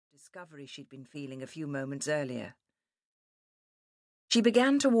discovery she'd been feeling a few moments earlier. She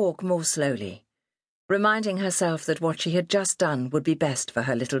began to walk more slowly, reminding herself that what she had just done would be best for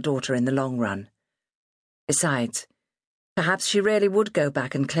her little daughter in the long run. Besides, perhaps she really would go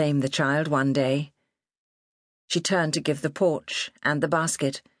back and claim the child one day. She turned to give the porch and the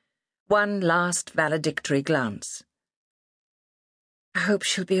basket one last valedictory glance. "I hope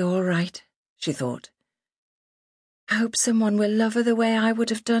she'll be all right," she thought. "I hope someone will love her the way I would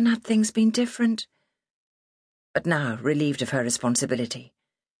have done had things been different." But now, relieved of her responsibility,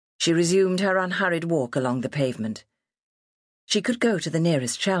 she resumed her unhurried walk along the pavement. She could go to the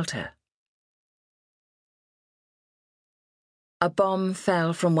nearest shelter. A bomb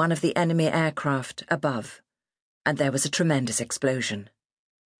fell from one of the enemy aircraft above, and there was a tremendous explosion.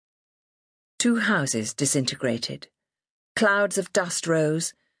 2 houses disintegrated. Clouds of dust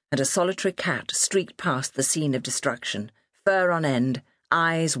rose, and a solitary cat streaked past the scene of destruction, fur on end,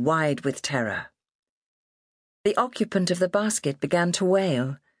 eyes wide with terror. The occupant of the basket began to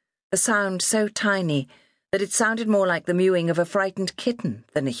wail, the sound so tiny that it sounded more like the mewing of a frightened kitten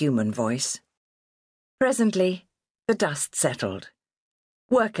than a human voice. Presently, the dust settled.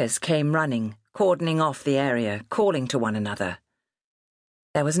 Workers came running, cordoning off the area, calling to one another.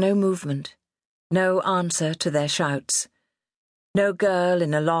 There was no movement, no answer to their shouts, no girl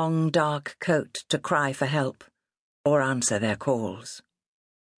in a long, dark coat to cry for help or answer their calls.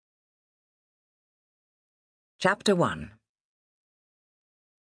 Chapter 1.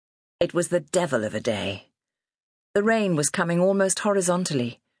 It was the devil of a day. The rain was coming almost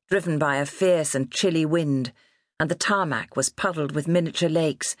horizontally, driven by a fierce and chilly wind, and the tarmac was puddled with miniature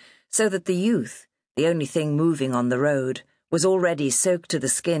lakes, so that the youth, the only thing moving on the road, was already soaked to the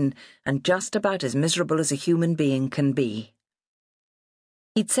skin and just about as miserable as a human being can be.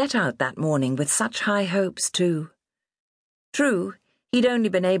 He'd set out that morning with such high hopes, too. True, he'd only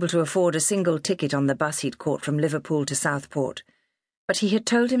been able to afford a single ticket on the bus he'd caught from Liverpool to Southport, but he had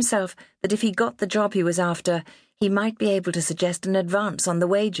told himself that if he got the job he was after, he might be able to suggest an advance on the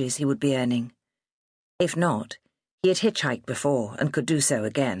wages he would be earning. If not, he had hitchhiked before and could do so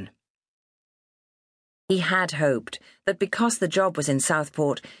again. He had hoped that because the job was in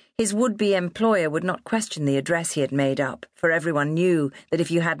Southport, his would-be employer would not question the address he had made up, for everyone knew that if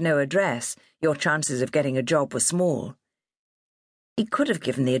you had no address, your chances of getting a job were small. He could have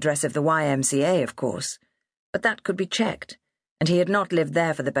given the address of the YMCA, of course, but that could be checked, and he had not lived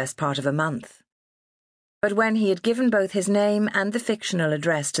there for the best part of a month. But when he had given both his name and the fictional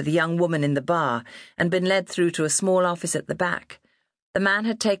address to the young woman in the bar and been led through to a small office at the back, the man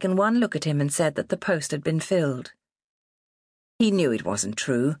had taken one look at him and said that the post had been filled. He knew it wasn't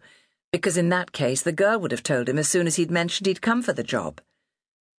true, because in that case the girl would have told him as soon as he'd mentioned he'd come for the job.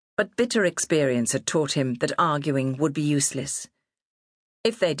 But bitter experience had taught him that arguing would be useless.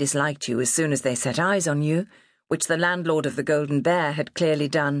 If they disliked you as soon as they set eyes on you, which the landlord of the Golden Bear had clearly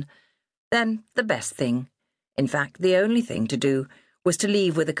done, then the best thing, in fact the only thing to do, was to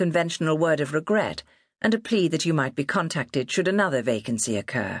leave with a conventional word of regret and a plea that you might be contacted should another vacancy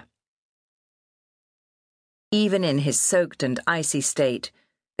occur. Even in his soaked and icy state,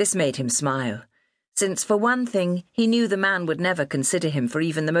 this made him smile, since for one thing he knew the man would never consider him for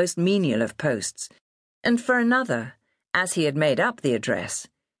even the most menial of posts, and for another, as he had made up the address,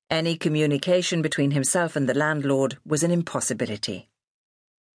 any communication between himself and the landlord was an impossibility.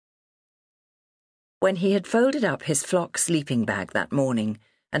 When he had folded up his flock sleeping bag that morning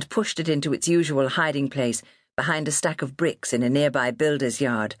and pushed it into its usual hiding place behind a stack of bricks in a nearby builder's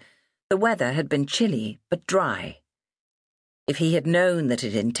yard, the weather had been chilly but dry. If he had known that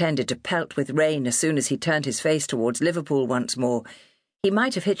it intended to pelt with rain as soon as he turned his face towards Liverpool once more, he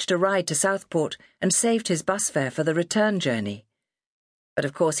might have hitched a ride to Southport and saved his bus fare for the return journey. But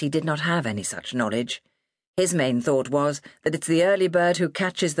of course he did not have any such knowledge. His main thought was that it's the early bird who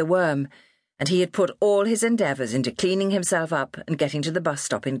catches the worm, and he had put all his endeavours into cleaning himself up and getting to the bus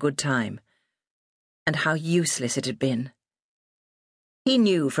stop in good time. And how useless it had been. He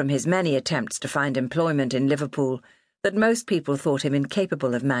knew from his many attempts to find employment in Liverpool that most people thought him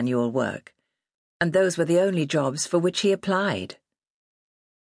incapable of manual work, and those were the only jobs for which he applied.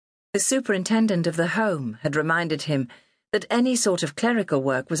 The superintendent of the home had reminded him that any sort of clerical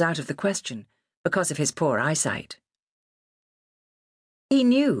work was out of the question because of his poor eyesight. He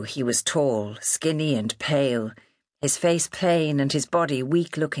knew he was tall, skinny and pale, his face plain and his body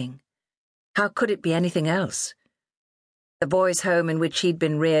weak-looking. How could it be anything else? The boys' home in which he'd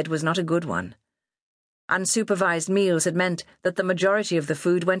been reared was not a good one. Unsupervised meals had meant that the majority of the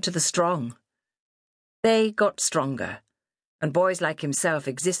food went to the strong. They got stronger, and boys like himself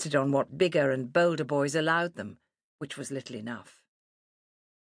existed on what bigger and bolder boys allowed them, which was little enough.